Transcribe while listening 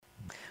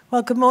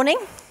Well, good morning.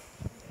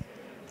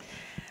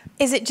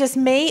 Is it just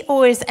me,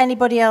 or is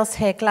anybody else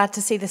here glad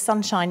to see the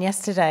sunshine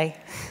yesterday?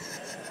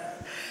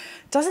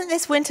 Doesn't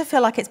this winter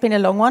feel like it's been a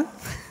long one?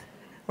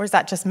 Or is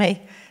that just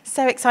me?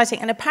 So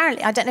exciting. And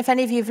apparently, I don't know if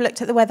any of you have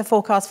looked at the weather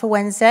forecast for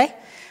Wednesday,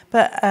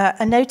 but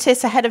a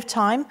notice ahead of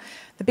time,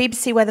 the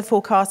BBC weather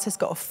forecast has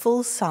got a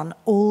full sun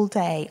all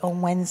day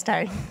on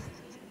Wednesday.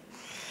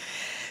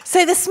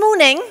 So this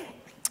morning,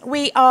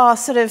 we are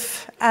sort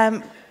of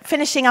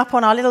finishing up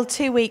on our little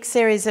 2-week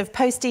series of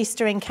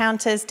post-Easter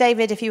encounters.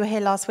 David, if you were here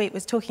last week,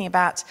 was talking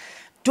about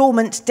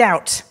dormant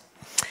doubt.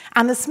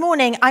 And this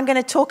morning, I'm going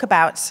to talk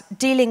about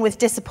dealing with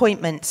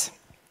disappointment.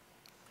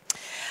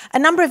 A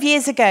number of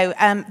years ago,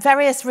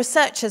 various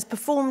researchers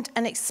performed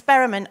an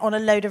experiment on a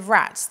load of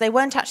rats. They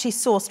weren't actually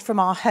sourced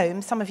from our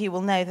home. Some of you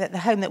will know that the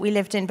home that we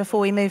lived in before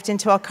we moved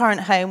into our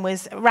current home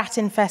was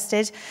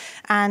rat-infested,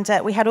 and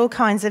we had all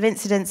kinds of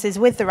incidences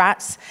with the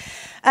rats.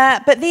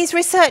 But these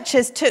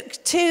researchers took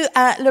 2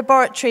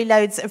 laboratory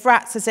loads of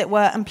rats, as it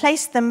were, and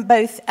placed them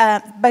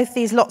both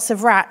these lots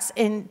of rats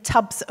in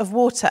tubs of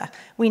water.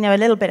 We know a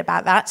little bit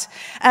about that.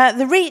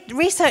 The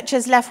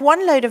researchers left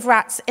 1 load of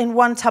rats in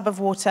 1 tub of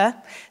water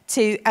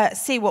to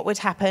see what would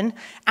happen,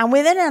 and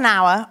within an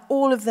hour,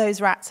 all of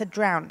those rats had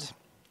drowned.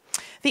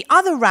 The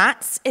other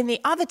rats in the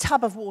other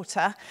tub of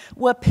water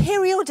were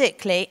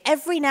periodically,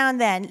 every now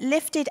and then,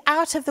 lifted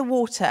out of the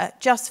water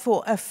just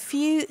for a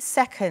few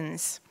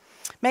seconds.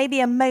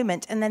 Maybe a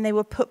moment, and then they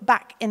were put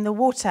back in the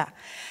water.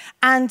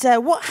 And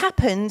what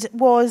happened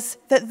was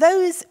that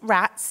those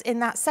rats in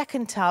that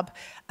second tub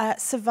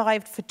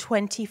survived for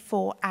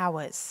 24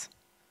 hours.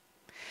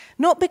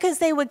 Not because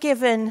they were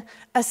given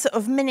a sort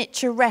of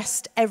miniature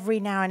rest every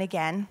now and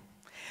again,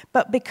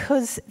 but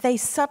because they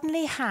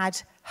suddenly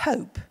had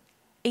hope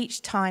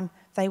each time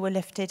they were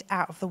lifted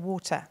out of the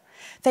water.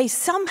 They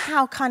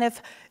somehow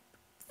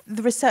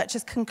the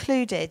researchers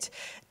concluded,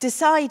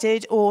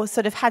 decided or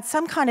sort of had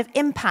some kind of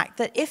impact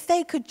that if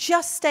they could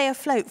just stay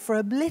afloat for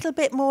a little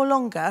bit more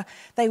longer,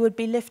 they would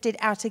be lifted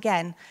out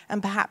again,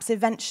 and perhaps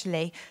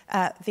eventually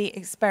the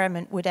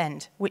experiment would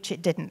end, which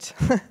it didn't.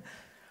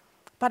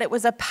 But it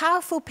was a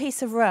powerful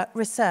piece of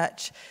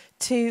research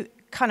to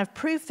kind of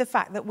prove the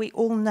fact that we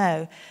all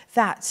know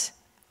that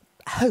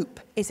hope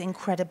is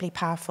incredibly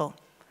powerful.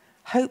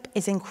 Hope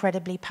is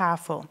incredibly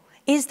powerful.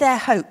 Is there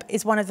hope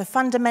is one of the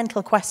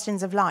fundamental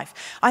questions of life.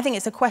 I think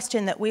it's a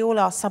question that we all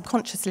ask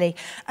subconsciously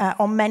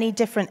on many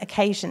different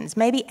occasions.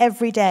 Maybe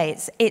every day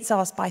it's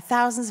asked by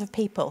thousands of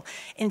people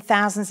in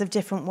thousands of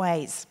different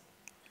ways.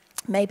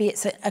 Maybe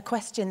it's a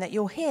question that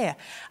you're here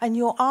and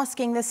you're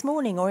asking this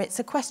morning, or it's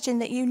a question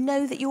that you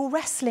know that you're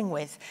wrestling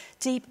with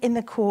deep in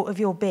the core of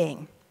your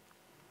being.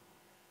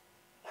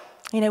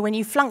 You know, when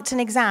you flunked an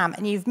exam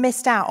and you've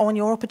missed out on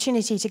your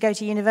opportunity to go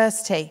to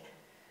university,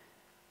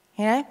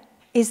 you know,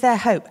 is there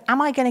hope?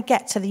 Am I going to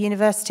get to the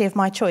university of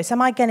my choice?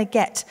 Am I going to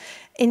get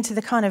into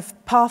the kind of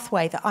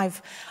pathway that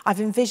I've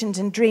envisioned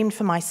and dreamed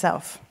for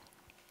myself?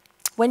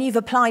 When you've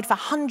applied for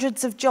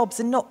hundreds of jobs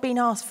and not been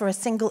asked for a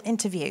single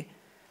interview,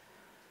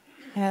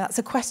 you know, that's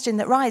a question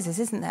that rises,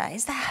 isn't there?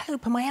 Is there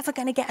hope? Am I ever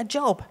going to get a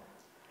job?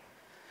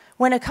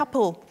 When a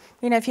couple,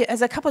 you know,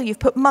 as a couple, you've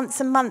put months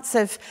and months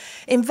of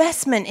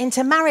investment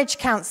into marriage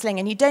counselling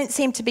and you don't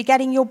seem to be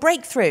getting your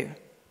breakthrough.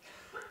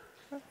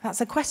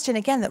 That's a question,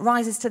 again, that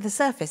rises to the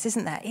surface,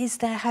 isn't there? Is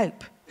there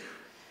hope?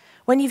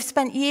 When you've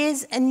spent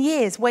years and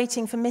years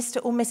waiting for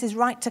Mr. or Mrs.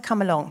 Right to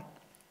come along,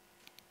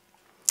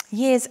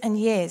 years and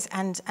years,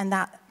 and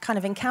that kind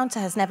of encounter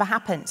has never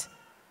happened.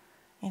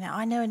 You know,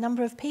 I know a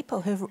number of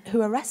people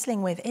who are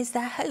wrestling with, is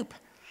there hope?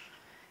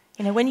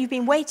 You know, when you've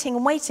been waiting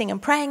and waiting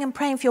and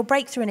praying for your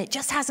breakthrough and it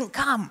just hasn't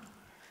come,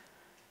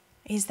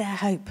 is there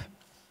hope?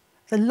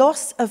 The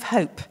loss of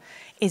hope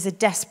is a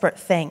desperate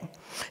thing.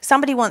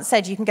 Somebody once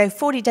said you can go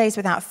 40 days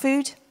without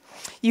food,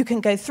 you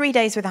can go 3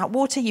 days without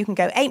water, you can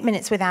go 8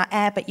 minutes without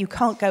air, but you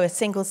can't go a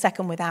single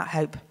second without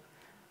hope.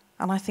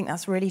 And I think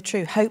that's really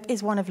true. Hope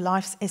is one of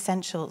life's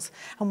essentials.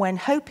 And when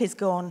hope is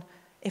gone,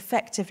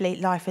 effectively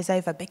life is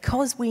over,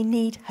 because we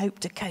need hope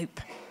to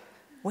cope.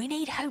 We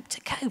need hope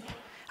to cope.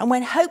 And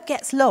when hope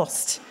gets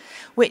lost,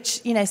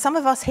 which, you know, some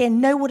of us here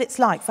know what it's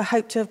like for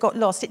hope to have got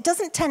lost, it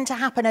doesn't tend to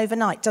happen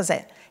overnight, does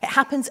it? It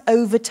happens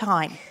over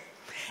time.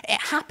 It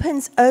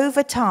happens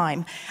over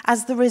time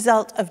as the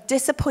result of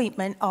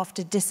disappointment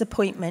after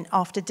disappointment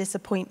after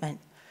disappointment.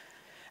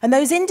 And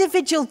those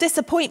individual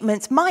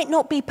disappointments might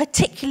not be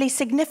particularly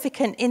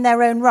significant in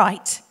their own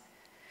right,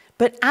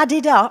 but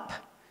added up,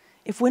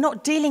 if we're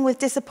not dealing with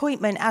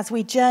disappointment as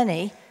we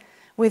journey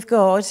with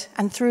God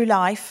and through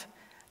life,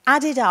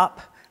 added up,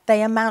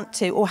 they amount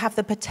to, or have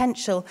the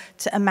potential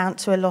to amount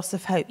to, a loss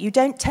of hope. You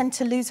don't tend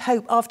to lose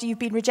hope after you've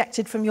been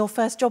rejected from your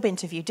first job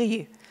interview, do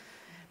you?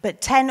 But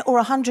 10 or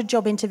 100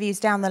 job interviews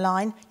down the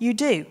line, you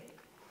do.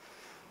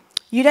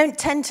 You don't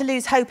tend to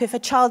lose hope if a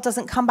child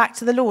doesn't come back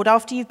to the Lord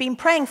after you've been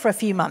praying for a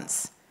few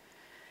months.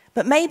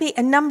 But maybe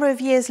a number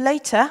of years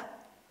later,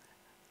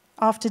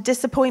 after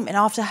disappointment,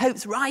 after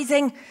hope's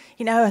rising,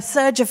 a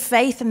surge of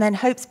faith, and then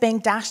hope's being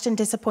dashed in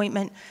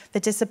disappointment, the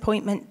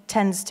disappointment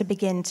tends to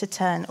begin to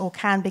turn, or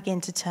can begin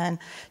to turn,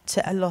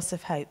 to a loss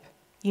of hope.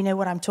 You know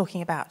what I'm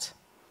talking about.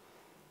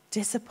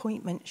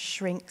 Disappointment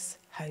shrinks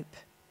hope.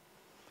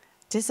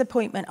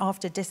 Disappointment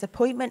after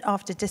disappointment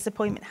after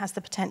disappointment has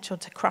the potential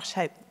to crush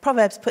hope.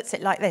 Proverbs puts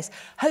it like this: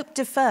 hope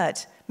deferred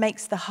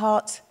makes the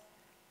heart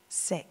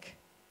sick.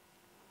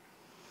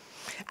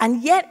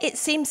 And yet, it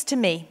seems to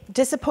me,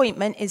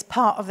 disappointment is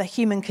part of the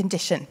human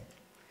condition.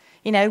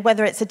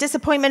 Whether it's a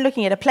disappointment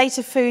looking at a plate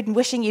of food and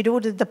wishing you'd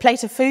ordered the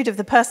plate of food of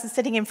the person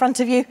sitting in front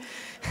of you,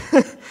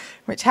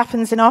 which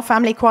happens in our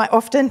family quite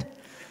often,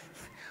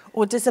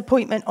 or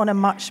disappointment on a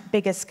much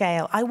bigger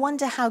scale. I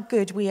wonder how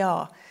good we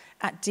are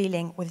at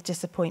dealing with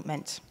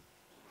disappointment.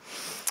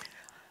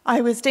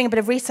 I was doing a bit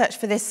of research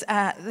for this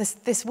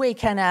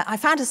week, and I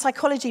found a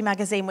psychology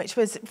magazine which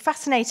was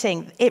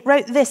fascinating. It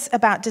wrote this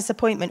about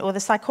disappointment, or the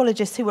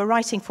psychologists who were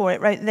writing for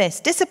it wrote this: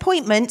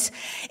 disappointment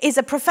is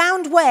a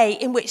profound way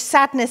in which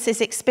sadness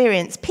is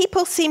experienced.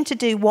 People seem to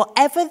do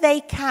whatever they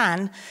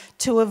can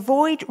to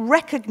avoid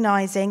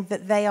recognizing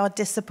that they are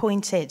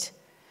disappointed,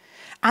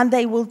 and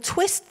they will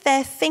twist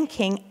their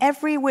thinking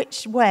every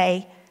which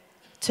way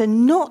to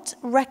not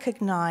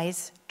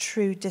recognize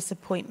true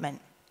disappointment.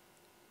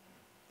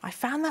 I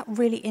found that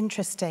really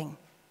interesting.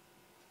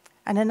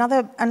 And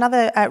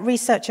another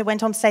researcher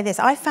went on to say this: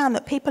 I found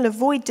that people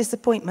avoid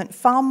disappointment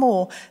far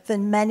more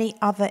than many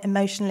other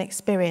emotional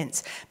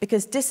experience,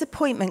 because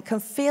disappointment can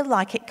feel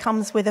like it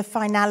comes with a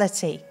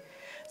finality,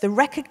 the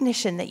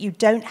recognition that you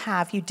don't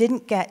have, you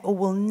didn't get, or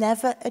will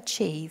never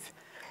achieve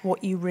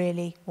what you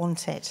really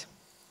wanted.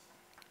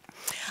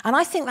 And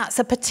I think that's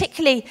a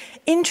particularly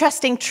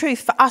interesting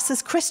truth for us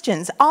as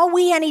Christians. Are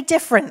we any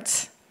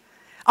different?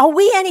 Are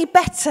we any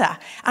better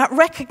at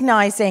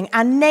recognizing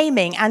and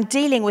naming and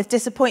dealing with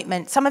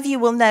disappointment? Some of you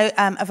will know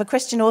of a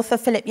Christian author,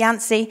 Philip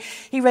Yancey.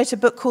 He wrote a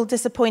book called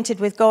Disappointed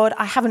with God.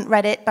 I haven't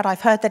read it, but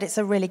I've heard that it's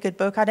a really good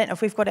book. I don't know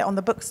if we've got it on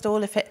the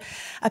bookstall, if it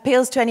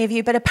appeals to any of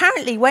you. But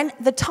apparently, when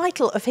the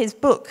title of his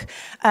book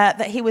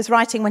that he was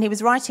writing, when he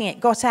was writing it,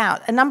 got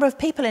out, a number of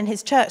people in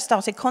his church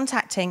started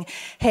contacting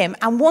him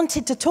and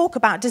wanted to talk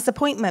about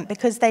disappointment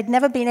because they'd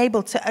never been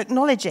able to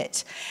acknowledge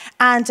it.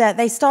 And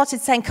they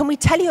started saying, can we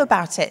tell you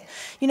about it?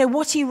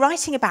 What are you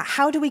writing about?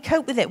 How do we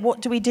cope with it?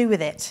 What do we do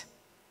with it?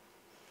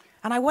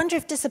 And I wonder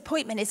if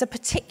disappointment is a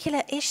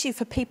particular issue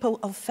for people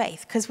of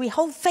faith, because we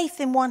hold faith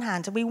in one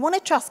hand and we want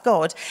to trust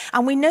God,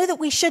 and we know that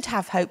we should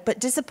have hope, but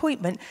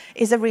disappointment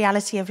is a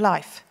reality of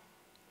life.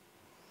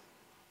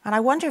 And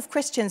I wonder if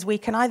Christians, we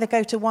can either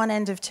go to one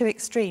end of two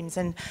extremes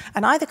and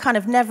either kind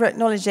of never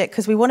acknowledge it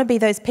because we want to be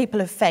those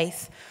people of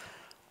faith,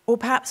 or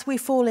perhaps we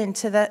fall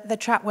into the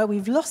trap where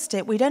we've lost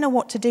it, we don't know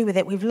what to do with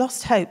it, we've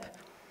lost hope,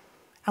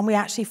 and we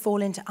actually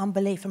fall into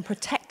unbelief and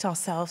protect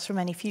ourselves from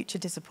any future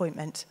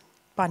disappointment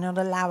by not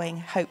allowing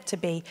hope to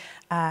be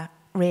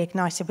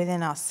reignited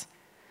within us.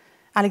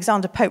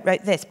 Alexander Pope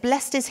wrote this: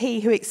 blessed is he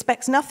who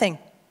expects nothing,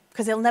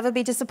 because he'll never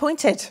be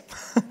disappointed.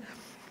 Well,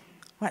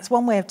 that's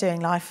one way of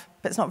doing life,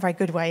 but it's not a very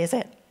good way, is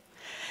it?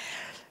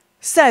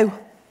 So,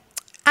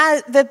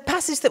 the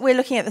passage that we're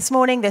looking at this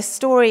morning, this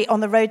story on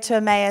the road to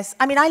Emmaus,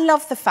 I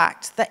love the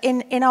fact that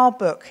in our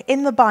book,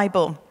 in the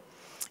Bible,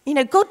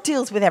 God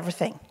deals with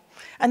everything.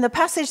 And the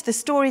passage, the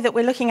story that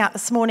we're looking at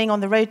this morning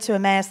on the road to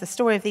Emmaus, the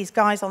story of these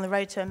guys on the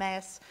road to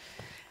Emmaus,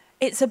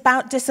 it's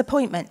about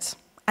disappointment.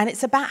 And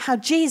it's about how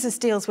Jesus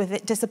deals with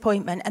it,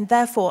 disappointment, and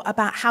therefore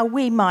about how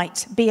we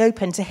might be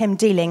open to him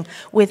dealing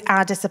with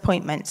our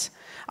disappointment.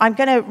 I'm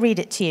going to read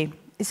it to you.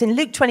 It's in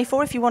Luke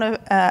 24, if you want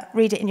to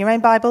read it in your own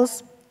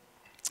Bibles.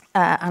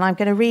 And I'm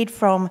going to read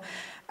from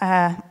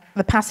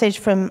the passage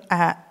from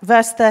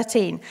verse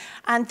 13.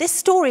 And this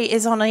story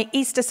is on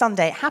Easter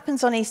Sunday. It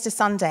happens on Easter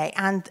Sunday.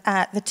 And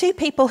the two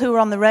people who were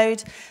on the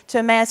road to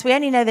Emmaus, we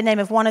only know the name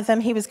of one of them.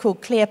 He was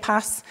called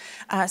Cleopas.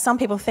 Some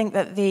people think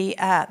that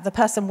the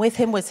person with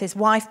him was his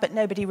wife, but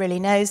nobody really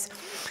knows.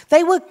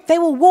 They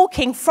were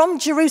walking from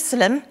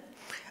Jerusalem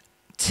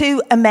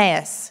to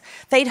Emmaus.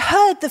 They'd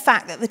heard the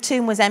fact that the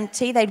tomb was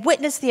empty. They'd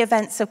witnessed the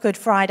events of Good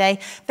Friday.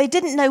 They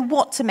didn't know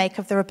what to make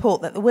of the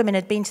report that the women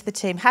had been to the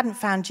tomb, hadn't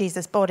found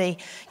Jesus' body,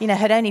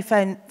 had only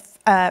found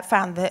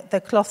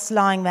the cloths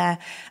lying there.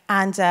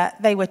 And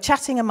they were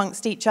chatting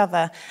amongst each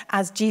other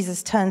as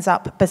Jesus turns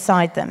up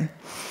beside them.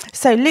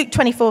 So Luke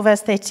 24,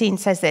 verse 13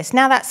 says this: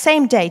 Now that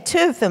same day,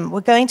 two of them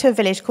were going to a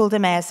village called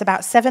Emmaus,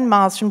 about 7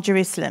 miles from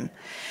Jerusalem.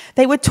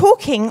 They were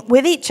talking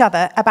with each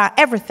other about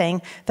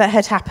everything that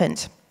had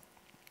happened.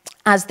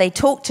 As they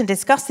talked and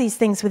discussed these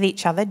things with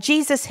each other,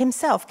 Jesus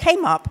himself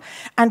came up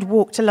and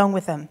walked along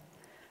with them.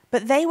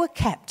 But they were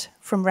kept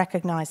from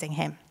recognizing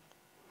him.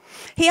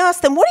 He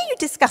asked them, "What are you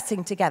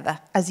discussing together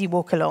as you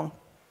walk along?"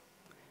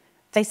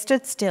 They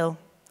stood still,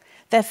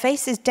 their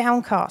faces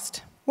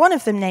downcast. One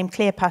of them, named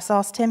Cleopas,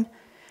 asked him,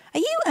 "Are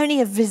you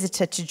only a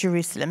visitor to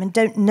Jerusalem and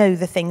don't know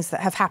the things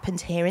that have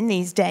happened here in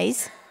these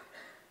days?"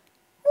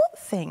 "What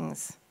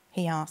things?"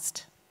 he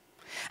asked.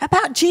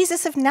 "About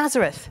Jesus of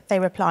Nazareth," they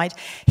replied.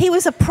 "He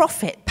was a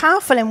prophet,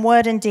 powerful in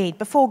word and deed,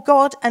 before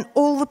God and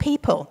all the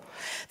people.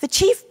 The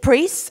chief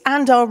priests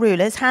and our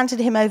rulers handed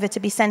him over to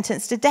be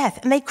sentenced to death,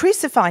 and they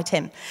crucified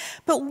him.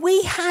 But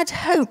we had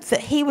hope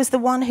that he was the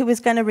one who was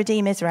going to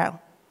redeem Israel.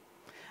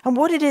 And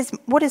what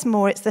is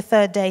more, it's the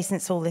third day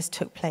since all this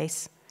took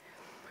place.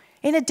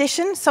 In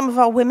addition, some of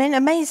our women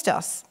amazed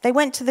us. They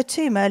went to the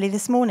tomb early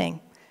this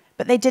morning,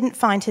 but they didn't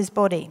find his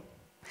body.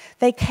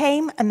 They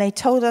came and they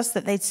told us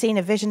that they'd seen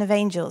a vision of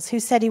angels who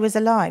said he was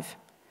alive.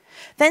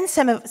 Then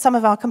some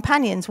of our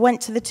companions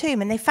went to the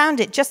tomb and they found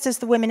it just as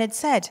the women had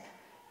said,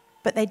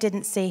 but they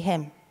didn't see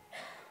him."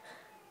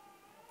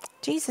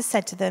 Jesus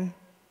said to them,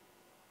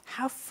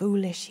 "How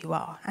foolish you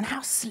are, and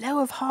how slow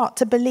of heart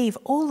to believe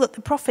all that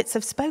the prophets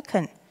have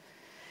spoken.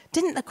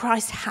 Didn't the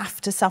Christ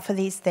have to suffer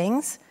these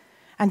things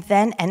and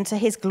then enter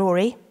his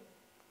glory?"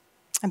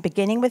 And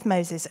beginning with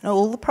Moses and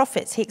all the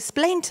prophets, he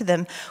explained to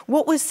them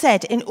what was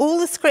said in all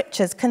the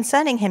scriptures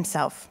concerning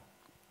himself.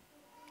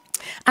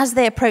 As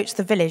they approached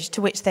the village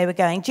to which they were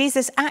going,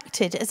 Jesus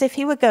acted as if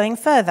he were going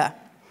further.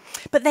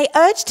 But they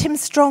urged him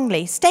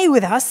strongly, "Stay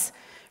with us,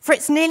 for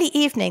it's nearly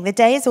evening, the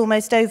day is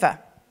almost over."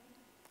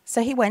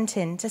 So he went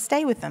in to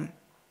stay with them.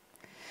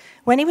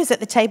 When he was at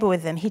the table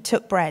with them, he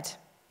took bread.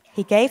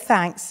 He gave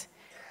thanks,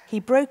 he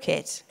broke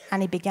it,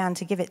 and he began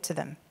to give it to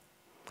them.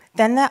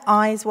 Then their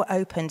eyes were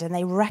opened and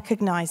they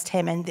recognized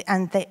him,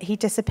 and he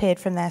disappeared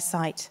from their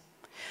sight.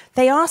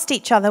 They asked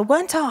each other,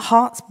 "Weren't our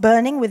hearts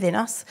burning within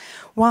us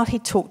while he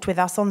talked with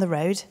us on the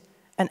road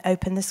and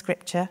opened the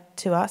scripture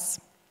to us?"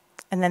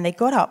 And then they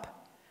got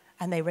up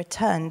and they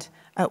returned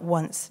at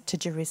once to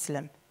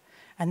Jerusalem.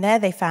 And there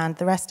they found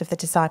the rest of the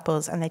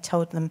disciples and they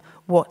told them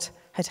what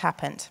had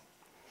happened.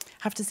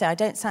 I have to say, I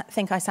don't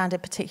think I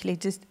sounded particularly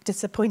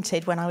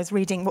disappointed when I was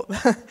reading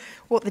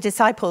what the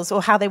disciples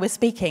or how they were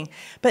speaking.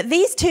 But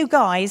these two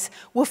guys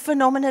were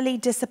phenomenally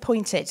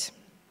disappointed.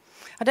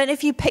 I don't know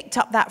if you picked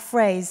up that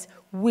phrase,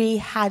 "we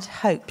had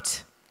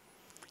hoped."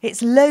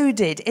 It's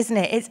loaded, isn't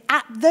it?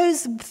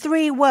 Those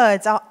three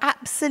words are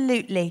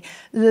absolutely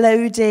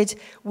loaded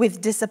with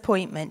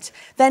disappointment.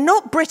 They're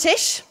not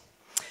British.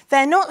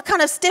 They're not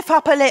kind of stiff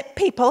upper lip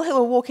people who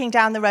are walking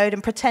down the road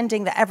and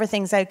pretending that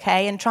everything's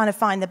okay and trying to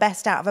find the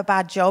best out of a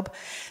bad job.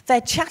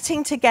 They're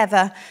chatting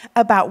together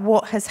about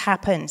what has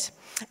happened.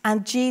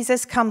 And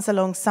Jesus comes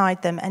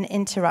alongside them and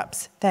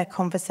interrupts their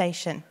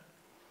conversation.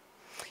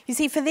 You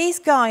see, for these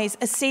guys,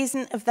 a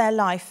season of their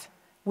life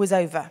was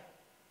over.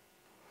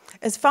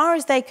 As far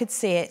as they could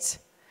see it,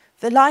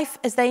 the life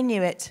as they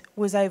knew it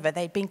was over.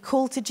 They'd been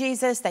called to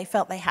Jesus. They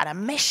felt they had a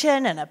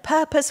mission and a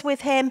purpose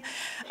with him.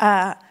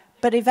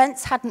 But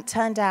events hadn't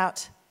turned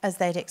out as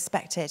they'd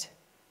expected.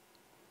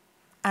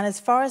 And as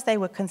far as they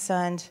were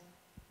concerned,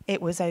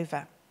 it was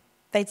over.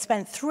 They'd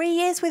spent 3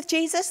 years with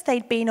Jesus.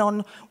 They'd been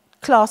on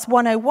class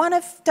 101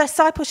 of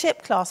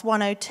discipleship, class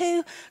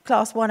 102,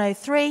 class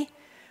 103,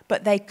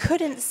 but they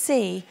couldn't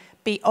see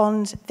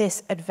beyond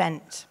this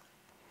event.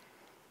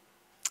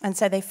 And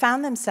so they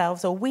found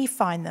themselves, or we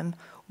find them,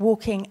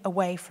 walking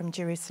away from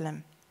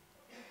Jerusalem.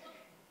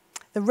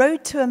 The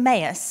road to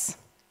Emmaus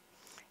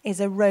is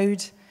a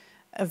road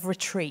of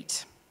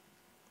retreat.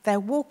 They're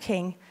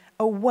walking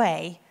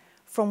away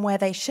from where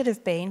they should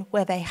have been,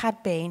 where they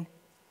had been,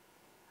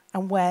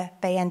 and where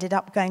they ended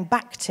up going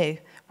back to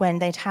when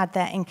they'd had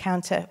their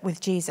encounter with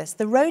Jesus.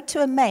 The road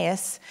to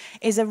Emmaus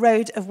is a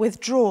road of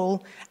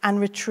withdrawal and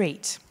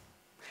retreat.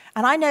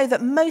 And I know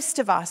that most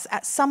of us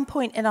at some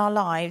point in our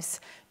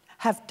lives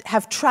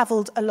have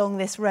traveled along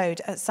this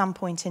road at some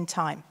point in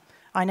time.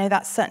 I know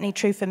that's certainly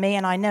true for me,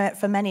 and I know it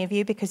for many of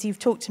you because you've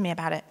talked to me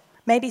about it.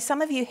 Maybe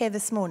some of you here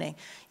this morning,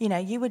 you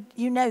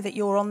know that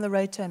you're on the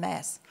road to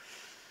Emmaus.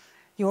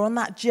 You're on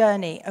that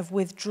journey of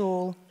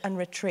withdrawal and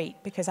retreat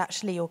because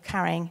actually you're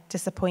carrying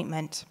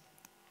disappointment.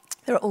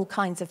 There are all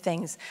kinds of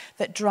things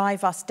that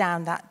drive us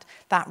down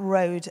that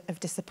road of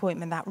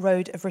disappointment, that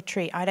road of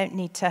retreat. I don't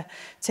need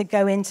to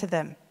go into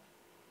them.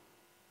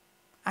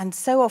 And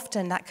so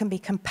often that can be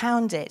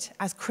compounded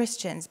as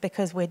Christians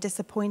because we're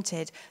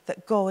disappointed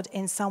that God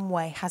in some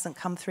way hasn't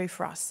come through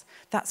for us.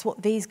 That's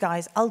what these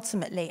guys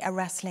ultimately are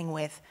wrestling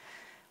with.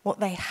 What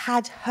they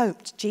had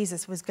hoped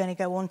Jesus was going to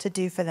go on to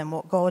do for them,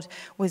 what God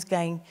was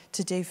going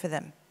to do for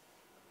them.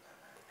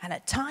 And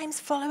at times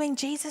following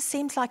Jesus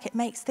seems like it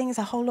makes things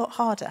a whole lot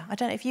harder. I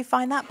don't know if you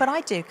find that, but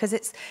I do, because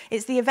it's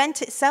the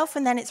event itself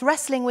and then it's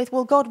wrestling with,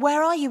 well, God,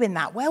 where are you in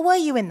that? Where were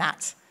you in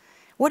that?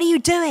 What are you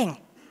doing?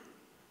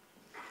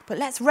 But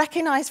let's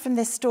recognize from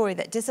this story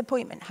that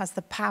disappointment has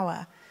the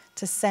power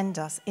to send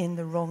us in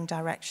the wrong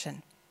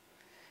direction.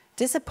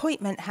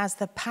 Disappointment has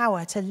the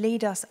power to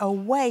lead us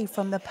away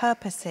from the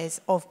purposes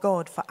of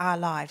God for our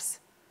lives.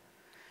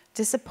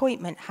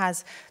 Disappointment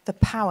has the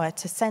power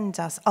to send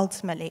us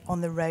ultimately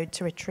on the road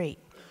to retreat.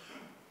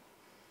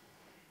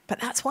 But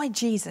that's why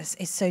Jesus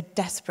is so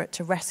desperate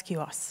to rescue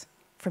us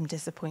from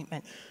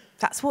disappointment.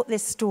 That's what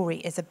this story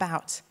is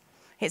about.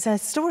 It's a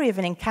story of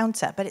an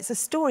encounter, but it's a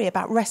story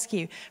about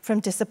rescue from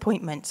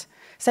disappointment.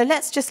 So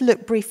let's just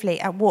look briefly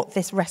at what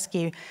this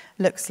rescue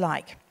looks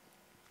like.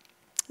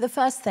 The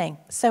first thing,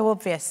 so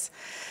obvious,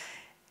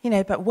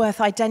 but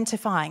worth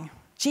identifying.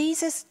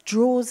 Jesus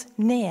draws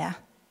near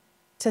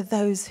to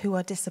those who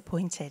are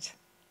disappointed.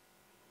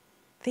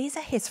 These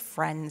are his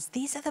friends.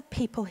 These are the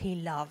people he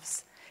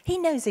loves. He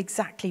knows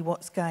exactly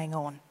what's going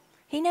on.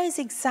 He knows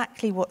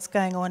exactly what's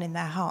going on in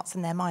their hearts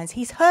and their minds.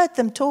 He's heard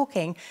them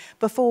talking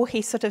before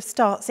he sort of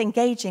starts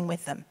engaging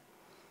with them.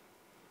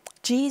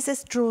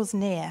 Jesus draws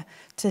near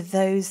to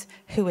those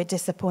who are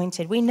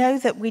disappointed. We know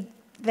that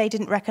they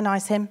didn't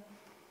recognize him,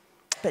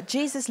 but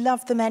Jesus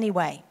loved them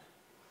anyway.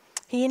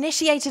 He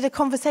initiated a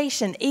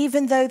conversation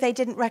even though they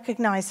didn't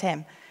recognize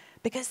him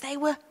because they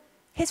were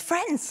his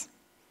friends.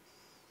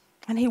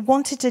 And he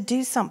wanted to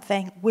do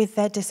something with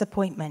their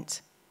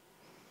disappointment.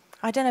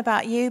 I don't know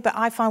about you, but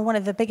I find one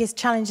of the biggest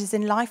challenges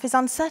in life is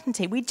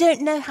uncertainty. We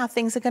don't know how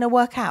things are going to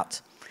work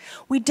out.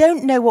 We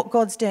don't know what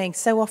God's doing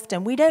so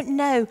often. We don't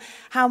know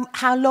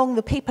how long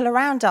the people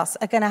around us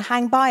are going to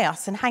hang by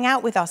us and hang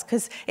out with us,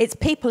 because it's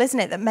people, isn't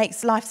it, that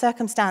makes life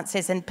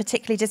circumstances and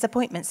particularly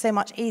disappointment so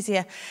much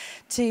easier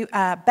to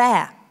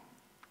bear.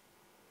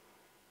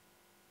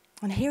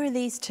 And here are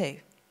these two.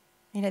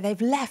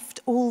 They've left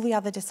all the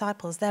other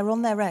disciples. They're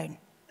on their own.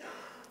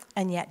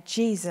 And yet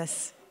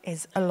Jesus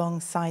is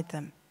alongside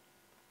them.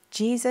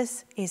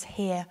 Jesus is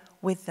here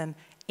with them,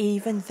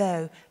 even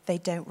though they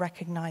don't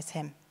recognize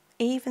him.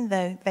 Even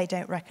though they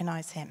don't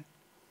recognize him.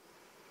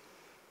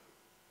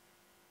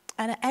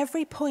 And at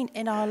every point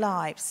in our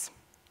lives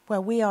where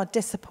we are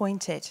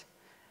disappointed,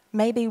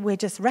 maybe we're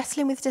just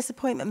wrestling with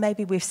disappointment,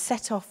 maybe we've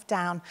set off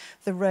down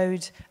the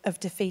road of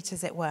defeat,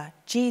 as it were,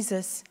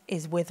 Jesus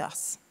is with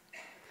us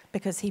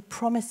because he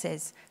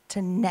promises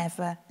to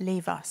never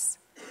leave us.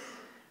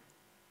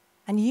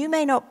 And you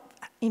may not,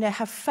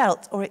 have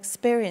felt or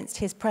experienced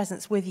his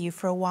presence with you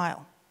for a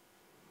while.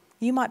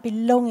 You might be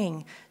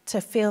longing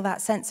to feel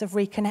that sense of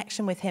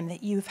reconnection with him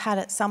that you've had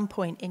at some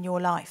point in your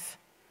life.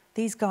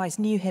 These guys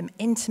knew him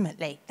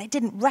intimately. They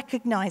didn't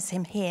recognize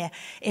him here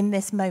in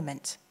this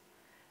moment.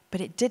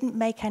 But it didn't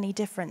make any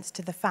difference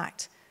to the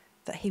fact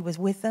that he was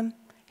with them,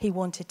 he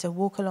wanted to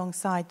walk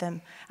alongside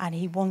them, and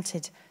he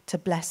wanted to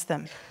bless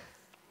them.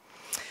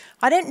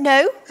 I don't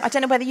know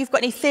whether you've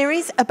got any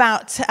theories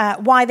about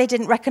why they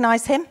didn't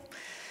recognize him.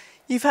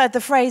 You've heard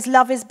the phrase,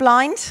 love is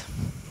blind.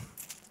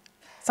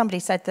 Somebody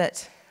said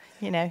that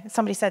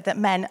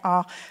men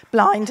are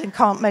blind and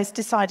can't most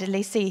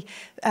decidedly see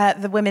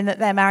the women that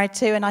they're married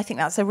to, and I think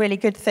that's a really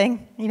good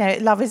thing.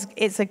 Love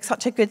is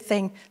such a good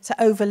thing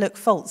to overlook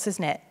faults,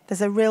 isn't it?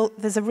 There's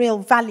a real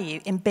value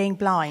in being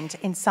blind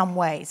in some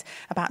ways,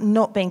 about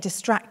not being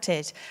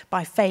distracted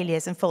by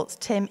failures and faults.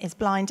 Tim is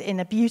blind in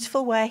a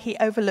beautiful way. He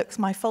overlooks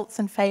my faults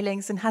and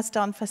failings and has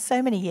done for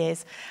so many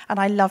years, and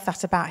I love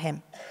that about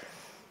him.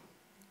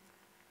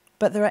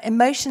 But there are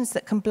emotions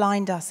that can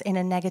blind us in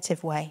a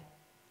negative way.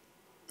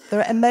 There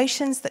are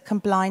emotions that can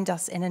blind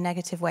us in a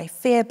negative way.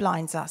 Fear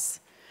blinds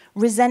us.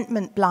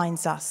 Resentment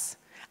blinds us.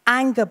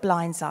 Anger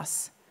blinds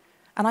us.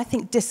 And I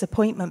think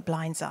disappointment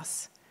blinds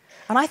us.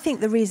 And I think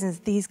the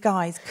reasons these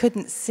guys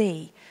couldn't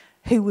see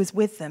who was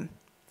with them,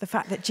 the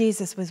fact that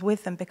Jesus was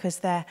with them, because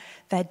their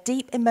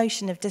deep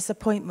emotion of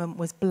disappointment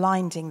was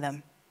blinding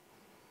them.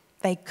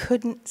 They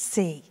couldn't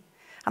see.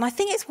 And I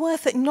think it's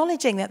worth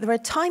acknowledging that there are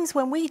times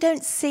when we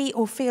don't see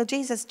or feel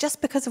Jesus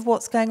just because of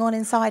what's going on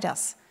inside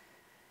us.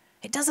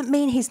 It doesn't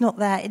mean he's not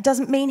there. It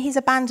doesn't mean he's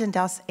abandoned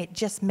us. It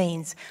just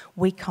means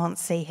we can't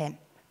see him.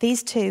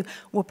 These two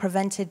were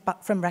prevented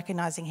from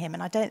recognizing him,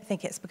 and I don't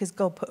think it's because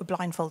God put a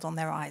blindfold on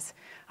their eyes.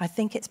 I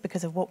think it's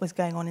because of what was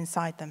going on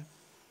inside them.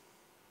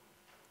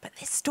 But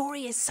this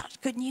story is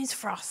such good news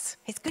for us.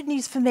 It's good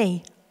news for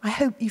me. I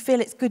hope you feel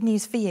it's good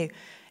news for you.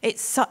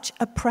 It's such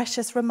a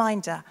precious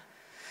reminder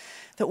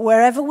that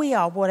wherever we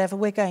are, whatever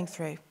we're going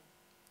through,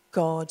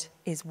 God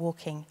is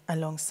walking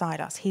alongside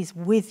us. He's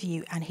with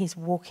you and he's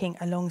walking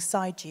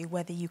alongside you,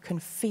 whether you can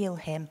feel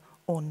him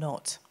or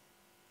not.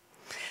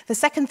 The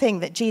second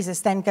thing that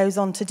Jesus then goes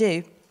on to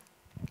do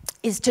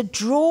is to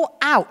draw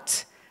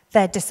out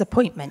their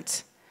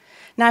disappointment.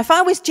 Now, if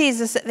I was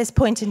Jesus at this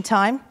point in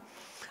time,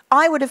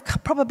 I would have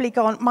probably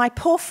gone, my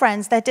poor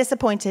friends, they're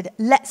disappointed.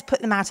 Let's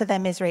put them out of their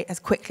misery as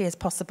quickly as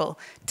possible.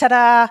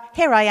 Ta-da,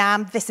 here I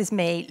am. This is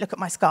me. Look at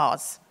my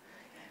scars.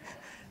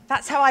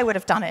 That's how I would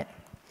have done it.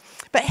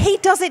 But he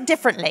does it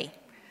differently.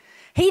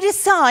 He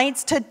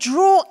decides to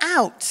draw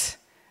out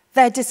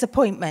their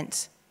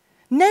disappointment.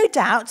 No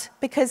doubt,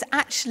 because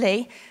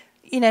actually,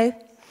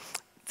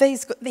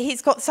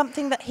 he's got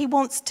something that he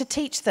wants to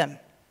teach them.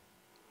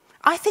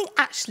 I think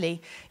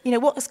actually,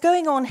 what's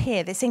going on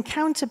here, this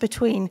encounter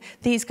between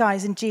these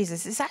guys and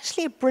Jesus, is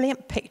actually a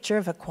brilliant picture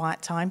of a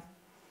quiet time.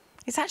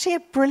 It's actually a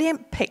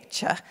brilliant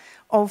picture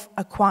of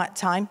a quiet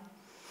time.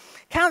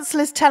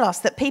 Counselors tell us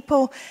that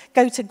people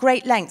go to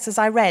great lengths, as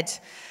I read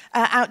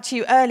out to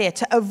you earlier,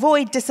 to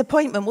avoid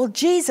disappointment. Well,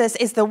 Jesus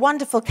is the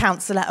wonderful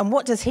counselor, and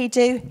what does he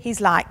do?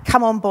 He's like,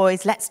 come on,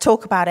 boys, let's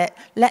talk about it.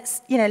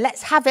 Let's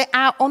have it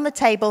out on the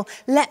table.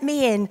 Let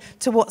me in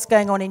to what's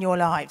going on in your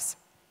lives.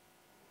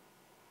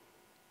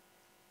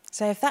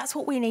 So if that's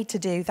what we need to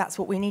do, that's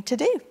what we need to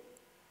do.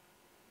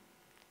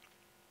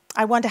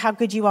 I wonder how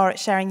good you are at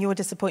sharing your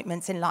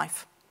disappointments in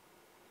life.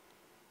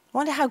 I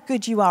wonder how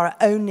good you are at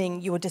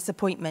owning your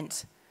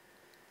disappointment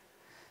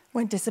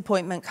when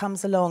disappointment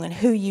comes along and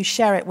who you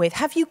share it with.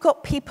 Have you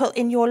got people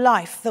in your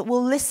life that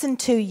will listen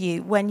to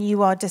you when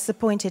you are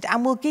disappointed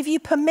and will give you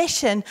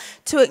permission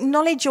to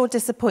acknowledge your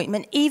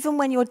disappointment even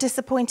when you're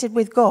disappointed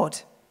with God?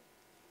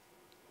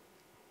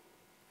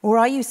 Or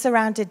are you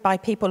surrounded by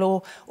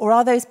people, or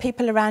are those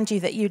people around you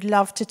that you'd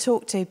love to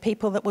talk to,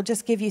 people that will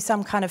just give you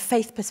some kind of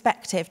faith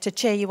perspective to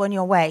cheer you on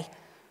your way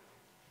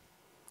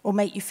or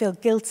make you feel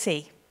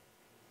guilty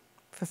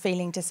for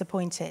feeling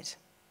disappointed?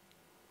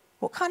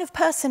 What kind of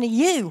person are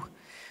you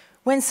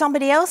when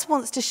somebody else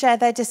wants to share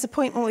their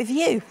disappointment with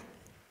you?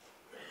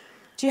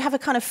 Do you have a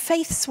kind of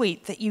faith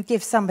suite that you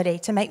give somebody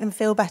to make them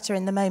feel better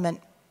in the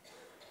moment?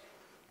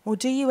 Or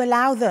do you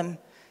allow them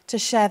to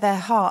share their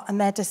heart and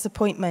their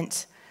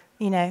disappointment,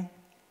 and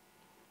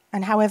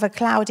however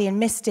cloudy and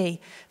misty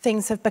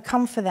things have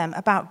become for them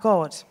about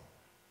God?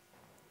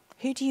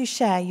 Who do you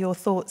share your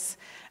thoughts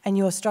and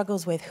your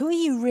struggles with? Who are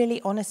you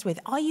really honest with?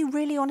 Are you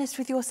really honest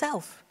with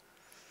yourself?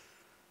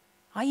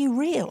 Are you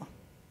real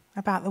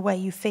about the way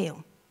you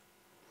feel?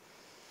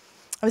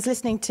 I was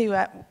listening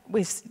to,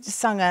 we've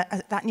sung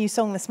that new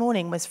song this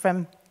morning was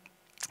from,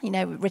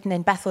 written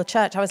in Bethel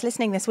Church. I was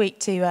listening this week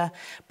to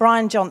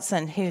Brian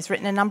Johnson, who's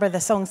written a number of the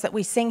songs that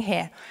we sing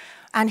here.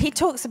 And he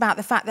talks about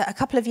the fact that a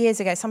couple of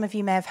years ago, some of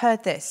you may have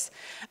heard this,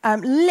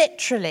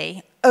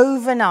 literally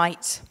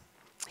overnight,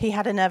 he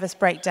had a nervous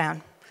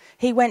breakdown.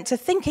 He went to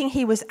thinking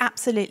he was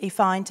absolutely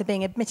fine to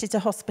being admitted to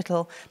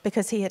hospital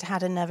because he had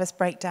had a nervous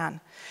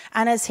breakdown.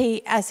 And as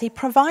he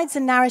provides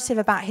a narrative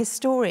about his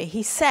story,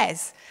 he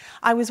says,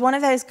 I was one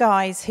of those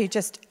guys who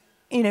just,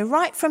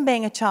 right from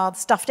being a child,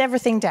 stuffed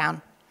everything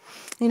down.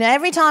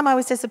 Every time I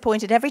was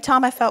disappointed, every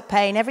time I felt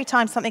pain, every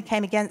time something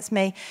came against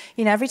me,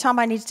 every time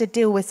I needed to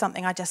deal with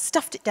something, I just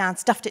stuffed it down,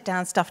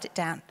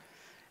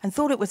 and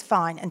thought it was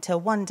fine until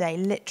one day,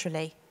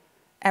 literally,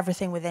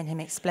 everything within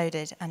him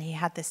exploded and he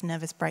had this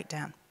nervous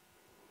breakdown.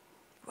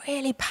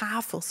 Really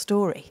powerful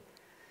story.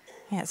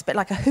 Yeah, it's a bit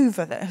like a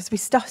Hoover that as we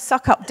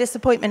suck up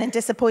disappointment,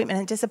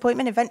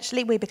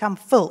 eventually we become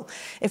full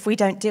if we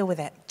don't deal with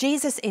it.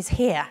 Jesus is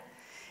here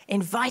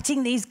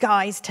inviting these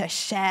guys to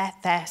share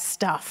their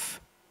stuff.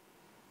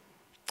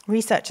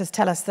 Researchers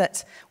tell us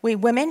that we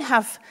women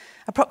have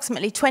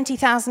approximately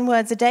 20,000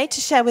 words a day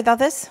to share with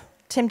others.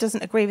 Tim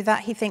doesn't agree with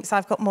that. He thinks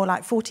I've got more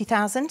like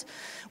 40,000.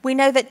 We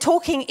know that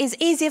talking is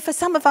easier for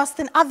some of us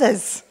than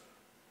others.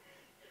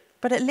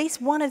 But at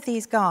least one of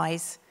these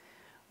guys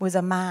was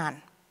a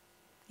man.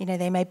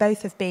 They may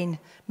both have been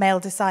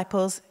male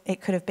disciples. It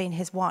could have been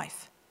his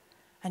wife.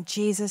 And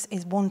Jesus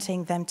is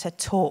wanting them to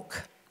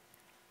talk.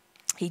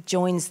 He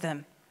joins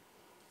them.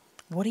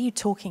 What are you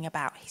talking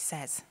about, he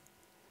says.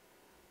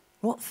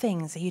 What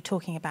things are you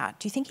talking about?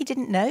 Do you think he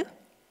didn't know?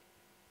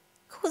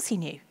 Of course he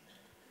knew.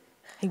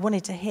 He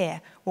wanted to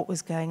hear what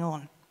was going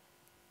on.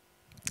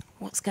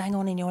 What's going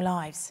on in your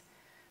lives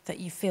that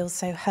you feel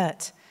so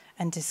hurt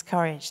and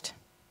discouraged?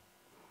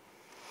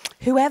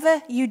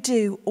 Whoever you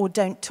do or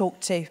don't talk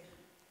to,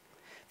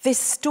 this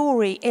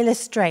story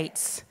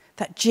illustrates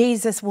that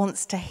Jesus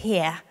wants to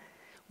hear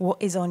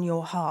what is on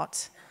your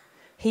heart.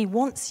 He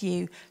wants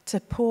you to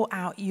pour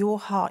out your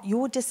heart,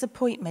 your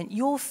disappointment,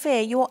 your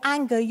fear, your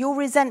anger, your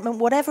resentment,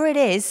 whatever it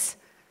is,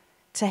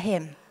 to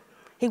him.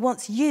 He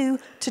wants you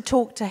to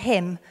talk to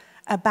him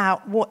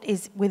about what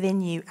is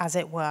within you, as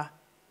it were.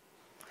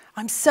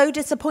 I'm so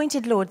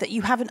disappointed, Lord, that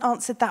you haven't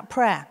answered that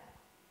prayer.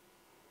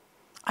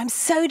 I'm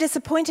so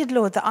disappointed,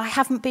 Lord, that I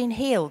haven't been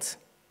healed.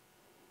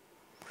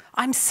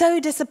 I'm so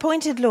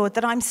disappointed, Lord,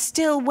 that I'm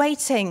still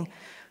waiting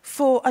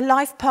for a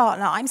life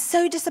partner. I'm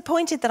so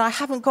disappointed that I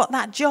haven't got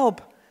that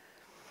job,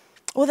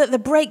 or that the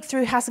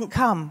breakthrough hasn't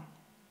come,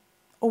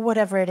 or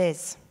whatever it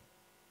is.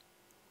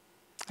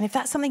 And if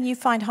that's something you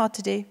find hard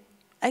to do,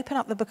 open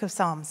up the book of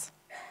Psalms.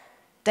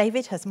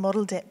 David has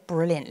modeled it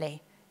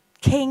brilliantly.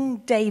 King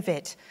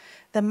David,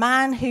 the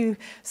man who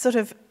sort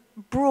of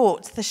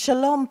brought the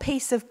shalom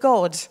peace of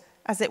God,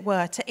 as it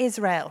were, to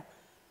Israel.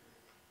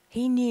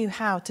 He knew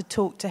how to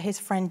talk to his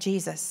friend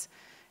Jesus,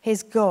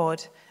 his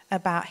God,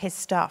 about his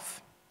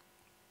stuff.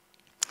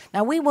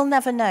 Now, we will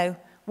never know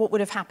what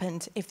would have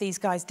happened if these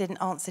guys didn't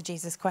answer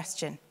Jesus'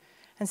 question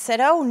and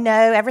said, oh no,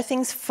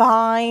 everything's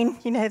fine.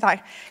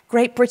 That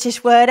great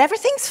British word,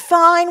 everything's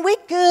fine, we're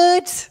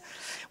good.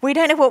 We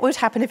don't know what would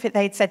happen if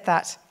they'd said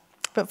that.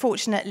 But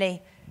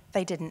fortunately,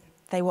 they didn't.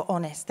 They were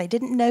honest. They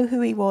didn't know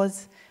who he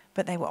was,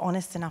 but they were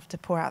honest enough to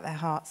pour out their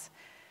hearts.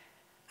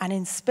 And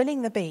in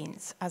spilling the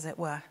beans, as it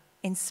were,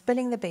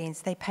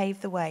 they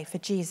paved the way for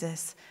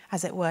Jesus,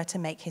 as it were, to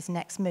make his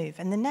next move.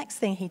 And the next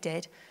thing he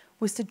did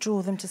was to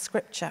draw them to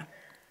Scripture.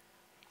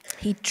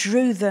 He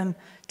drew them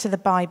to the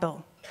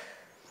Bible.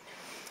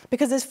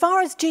 Because as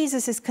far as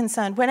Jesus is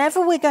concerned,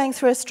 whenever we're going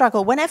through a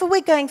struggle, whenever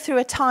we're going through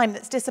a time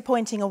that's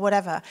disappointing or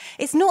whatever,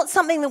 it's not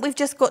something that we've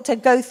just got to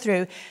go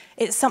through.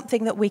 It's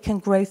something that we can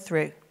grow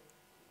through.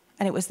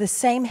 And it was the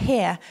same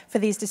here for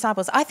these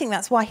disciples. I think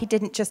that's why he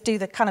didn't just do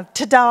the kind of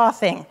ta-da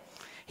thing.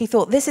 He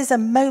thought, this is a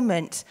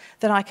moment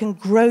that I can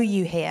grow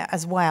you here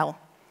as well.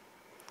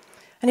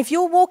 And if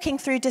you're walking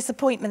through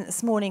disappointment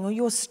this morning, or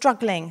you're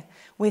struggling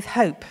with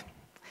hope,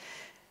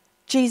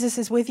 Jesus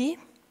is with you.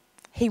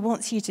 He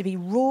wants you to be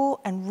raw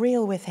and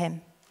real with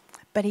him.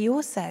 But he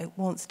also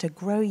wants to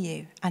grow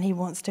you, and he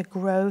wants to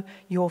grow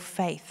your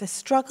faith. The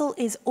struggle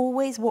is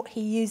always what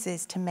he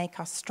uses to make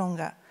us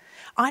stronger.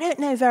 I don't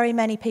know very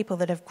many people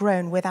that have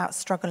grown without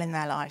struggle in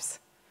their lives.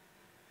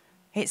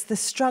 It's the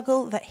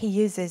struggle that he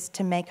uses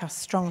to make us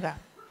stronger.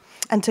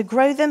 And to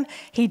grow them,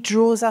 he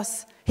draws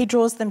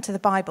them to the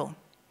Bible.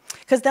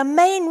 Because the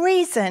main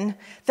reason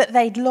that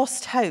they'd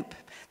lost hope,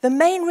 the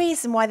main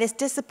reason why this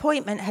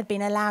disappointment had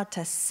been allowed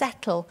to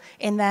settle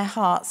in their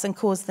hearts and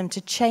cause them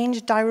to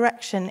change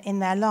direction in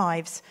their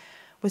lives,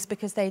 was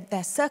because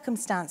their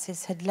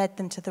circumstances had led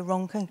them to the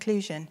wrong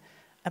conclusion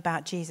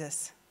about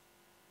Jesus.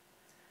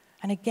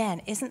 And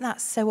again, isn't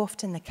that so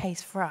often the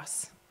case for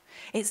us?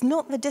 It's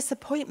not the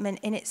disappointment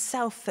in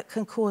itself that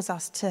can cause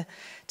us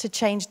to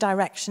change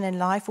direction in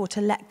life, or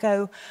to let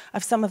go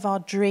of some of our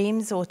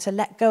dreams, or to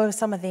let go of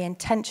some of the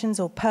intentions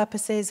or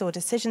purposes or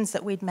decisions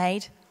that we'd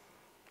made.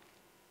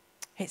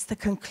 It's the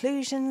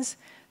conclusions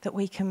that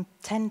we can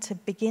tend to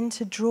begin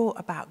to draw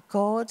about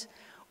God,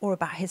 or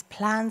about his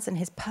plans and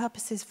his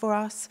purposes for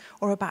us,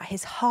 or about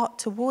his heart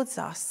towards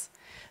us,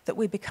 that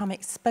we become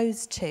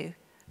exposed to,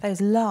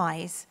 those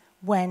lies,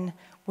 when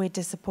we're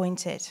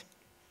disappointed.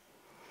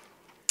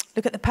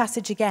 Look at the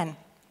passage again.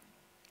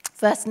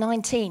 Verse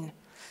 19.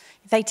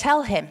 They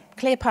tell him,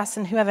 Cleopas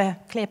and whoever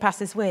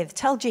Cleopas is with,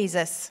 tell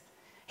Jesus,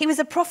 he was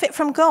a prophet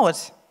from God,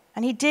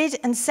 and he did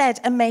and said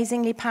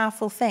amazingly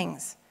powerful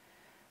things.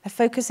 They're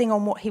focusing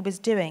on what he was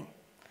doing.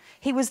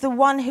 He was the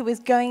one who was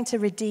going to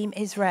redeem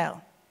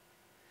Israel.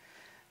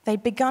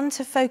 They'd begun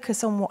to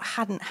focus on what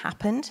hadn't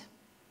happened,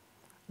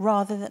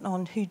 rather than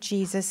on who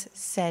Jesus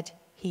said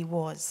he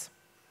was.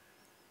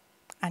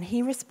 And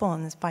he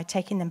responds by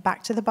taking them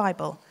back to the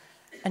Bible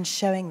and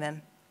showing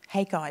them,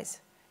 hey guys,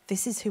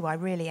 this is who I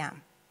really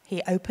am.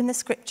 He opened the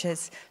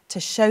scriptures to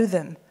show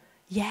them,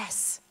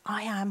 yes,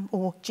 I am,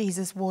 or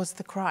Jesus was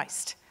the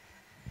Christ.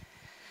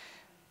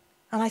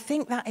 And I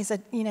think that is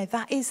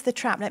that is the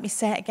trap. Let me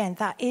say it again.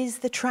 That is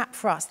the trap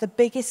for us, the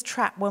biggest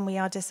trap when we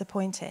are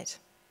disappointed.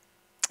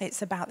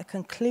 It's about the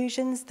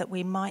conclusions that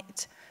we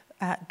might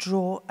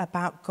draw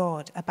about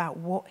God, about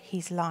what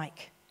he's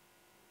like,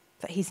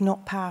 that he's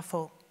not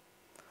powerful,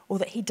 or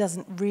that he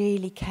doesn't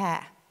really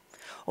care,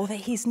 or that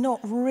he's not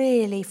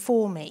really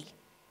for me,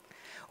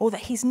 or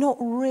that he's not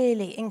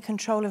really in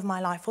control of my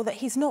life, or that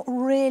he's not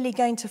really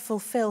going to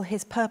fulfill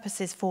his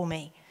purposes for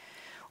me,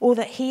 or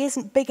that he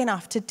isn't big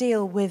enough to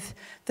deal with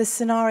the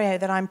scenario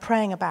that I'm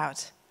praying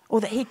about,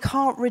 or that he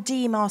can't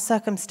redeem our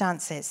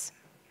circumstances.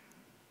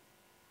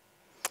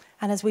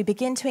 And as we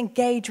begin to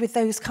engage with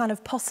those kind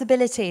of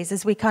possibilities,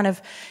 as we kind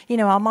of,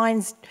 our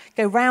minds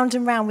go round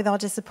and round with our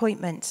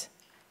disappointment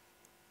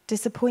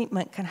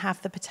can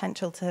have the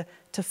potential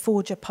to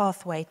forge a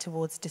pathway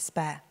towards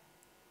despair.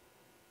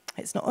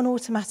 It's not an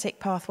automatic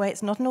pathway,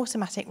 it's not an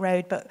automatic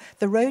road, but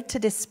the road to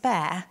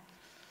despair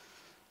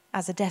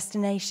as a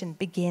destination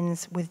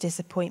begins with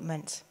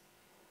disappointment.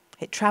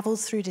 It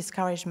travels through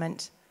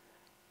discouragement,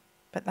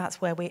 but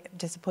that's where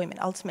disappointment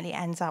ultimately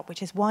ends up,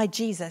 which is why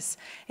Jesus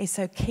is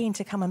so keen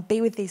to come and be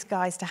with these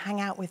guys, to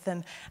hang out with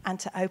them, and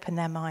to open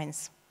their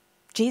minds.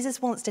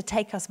 Jesus wants to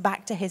take us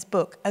back to his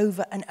book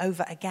over and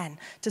over again,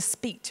 to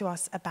speak to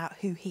us about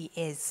who he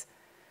is.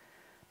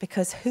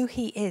 Because who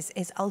he is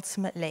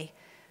ultimately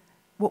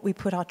what we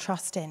put our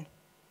trust in,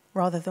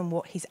 rather than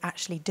what he's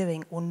actually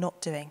doing or not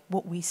doing,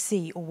 what we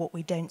see or what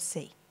we don't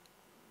see.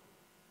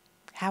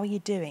 How are you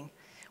doing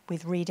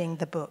with reading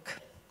the book?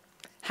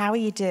 How are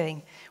you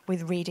doing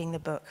with reading the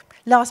book?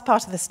 Last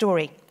part of the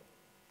story.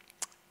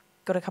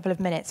 Got a couple of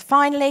minutes.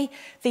 Finally,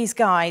 these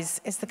guys,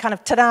 it's the kind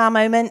of ta-da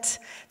moment.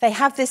 They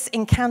have this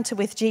encounter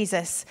with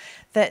Jesus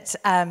that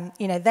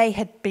they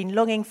had been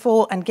longing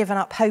for and given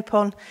up hope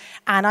on.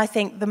 And I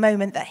think the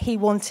moment that he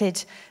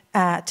wanted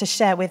to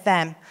share with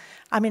them.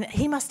 I mean,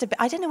 he must have been,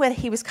 I don't know whether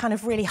he was kind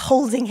of really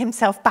holding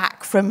himself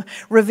back from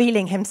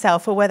revealing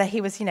himself, or whether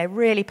he was,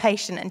 really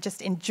patient and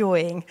just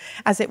enjoying,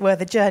 as it were,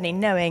 the journey,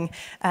 knowing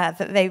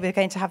that they were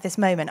going to have this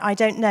moment. I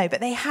don't know.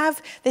 But they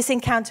have this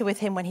encounter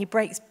with him when he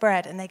breaks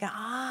bread, and they go,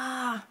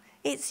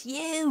 it's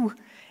you.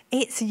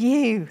 It's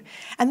you.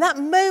 And that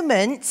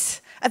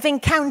moment of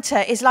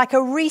encounter is like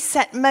a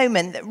reset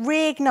moment that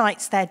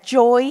reignites their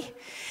joy,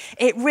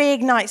 it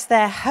reignites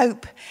their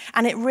hope,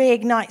 and it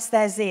reignites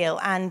their zeal.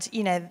 And,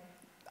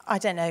 I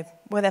don't know,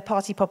 were there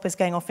party poppers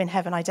going off in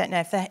heaven? I don't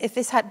know. If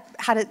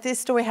this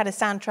story had a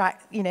soundtrack,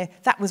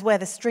 that was where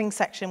the string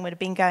section would have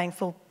been going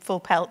full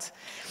pelt.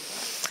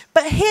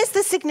 But here's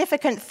the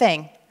significant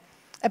thing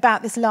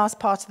about this last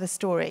part of the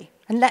story,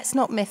 and let's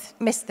not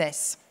miss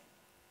this.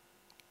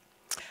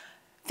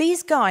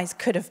 These guys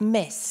could have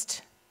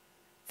missed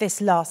this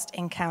last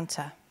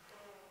encounter.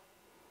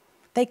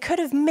 They could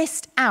have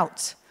missed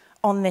out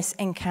on this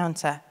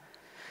encounter.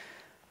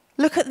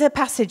 Look at the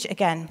passage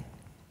again.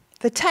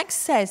 The text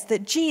says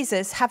that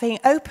Jesus, having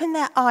opened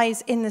their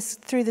eyes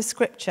through the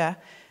scripture,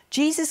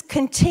 Jesus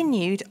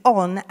continued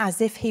on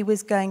as if he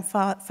was going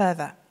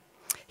further.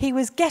 He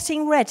was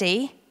getting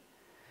ready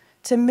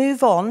to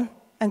move on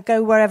and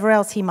go wherever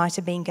else he might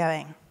have been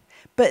going.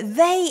 But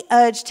they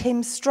urged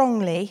him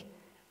strongly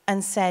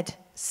and said,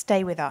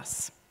 "Stay with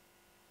us."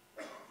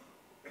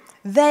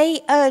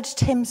 They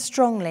urged him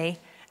strongly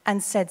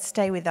and said,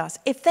 "Stay with us."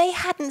 If they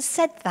hadn't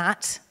said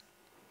that,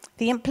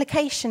 the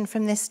implication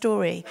from this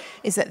story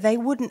is that they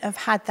wouldn't have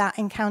had that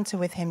encounter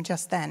with him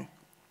just then.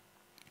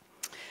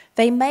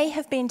 They may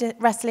have been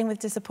wrestling with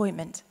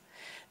disappointment.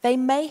 They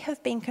may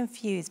have been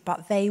confused,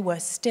 but they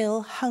were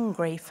still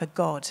hungry for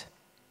God.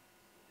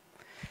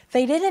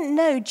 They didn't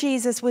know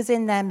Jesus was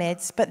in their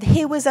midst, but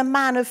he was a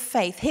man of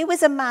faith. He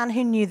was a man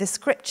who knew the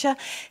scripture.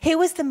 He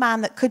was the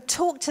man that could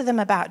talk to them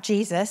about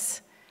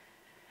Jesus.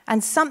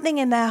 And something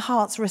in their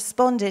hearts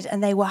responded,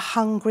 and they were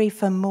hungry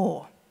for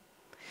more.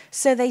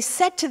 So they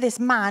said to this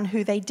man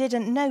who they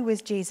didn't know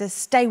was Jesus,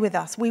 "Stay with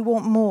us. We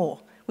want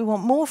more. We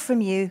want more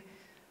from you.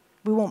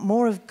 We want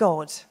more of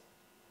God."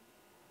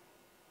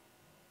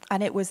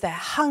 And it was their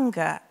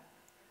hunger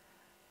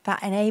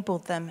that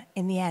enabled them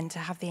in the end to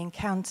have the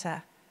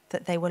encounter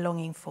that they were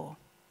longing for.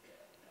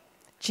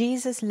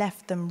 Jesus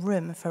left them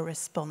room for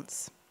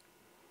response.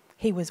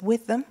 He was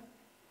with them.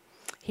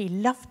 He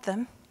loved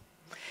them.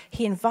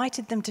 He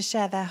invited them to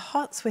share their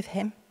hearts with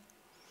him.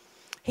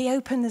 He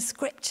opened the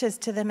scriptures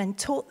to them and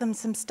taught them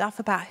some stuff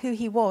about who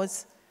he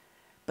was.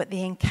 But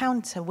the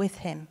encounter with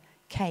him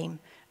came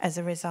as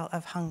a result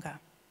of hunger.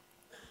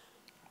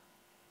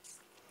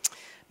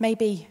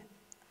 Maybe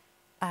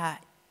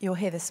you're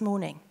here this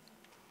morning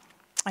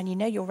and you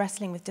know you're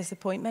wrestling with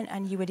disappointment,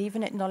 and you would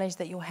even acknowledge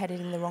that you're headed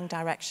in the wrong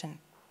direction.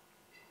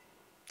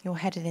 You're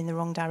headed in the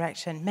wrong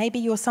direction. Maybe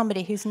you're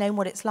somebody who's known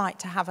what it's like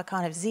to have a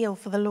kind of zeal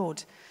for the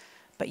Lord,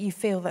 but you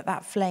feel that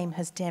that flame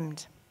has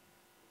dimmed.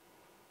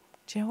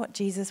 Do you know what?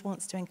 Jesus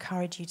wants to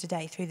encourage you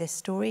today through this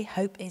story.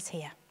 Hope is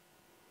here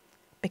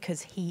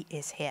because he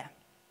is here.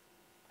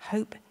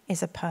 Hope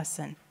is a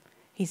person.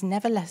 He's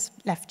never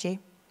left you.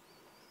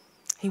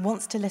 He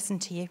wants to listen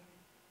to you.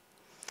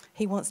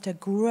 He wants to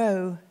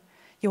grow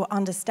your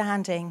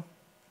understanding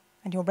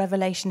and your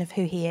revelation of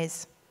who he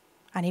is.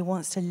 And he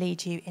wants to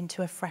lead you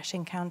into a fresh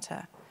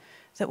encounter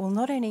that will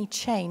not only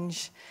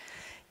change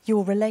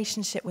your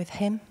relationship with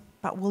him,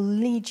 but will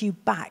lead you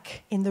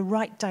back in the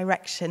right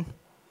direction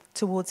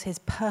towards his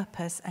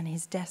purpose and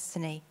his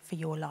destiny for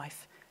your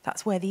life.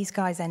 That's where these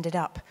guys ended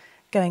up,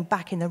 going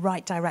back in the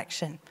right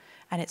direction.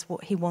 And it's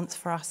what he wants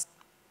for us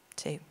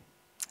too.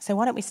 So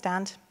why don't we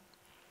stand?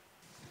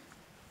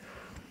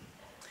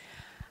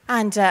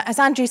 And as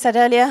Andrew said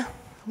earlier,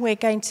 we're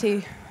going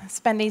to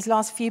spend these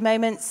last few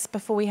moments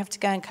before we have to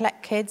go and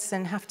collect kids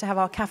and have to have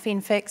our caffeine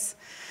fix.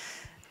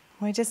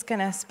 We're just going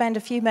to spend a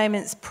few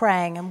moments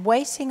praying and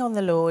waiting on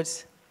the Lord,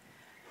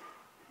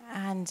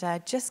 and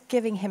just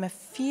giving him a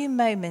few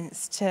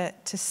moments to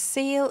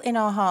seal in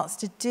our hearts,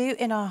 to do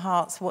in our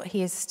hearts what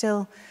he is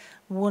still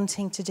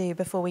wanting to do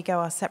before we go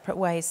our separate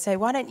ways. So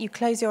why don't you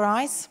close your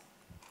eyes?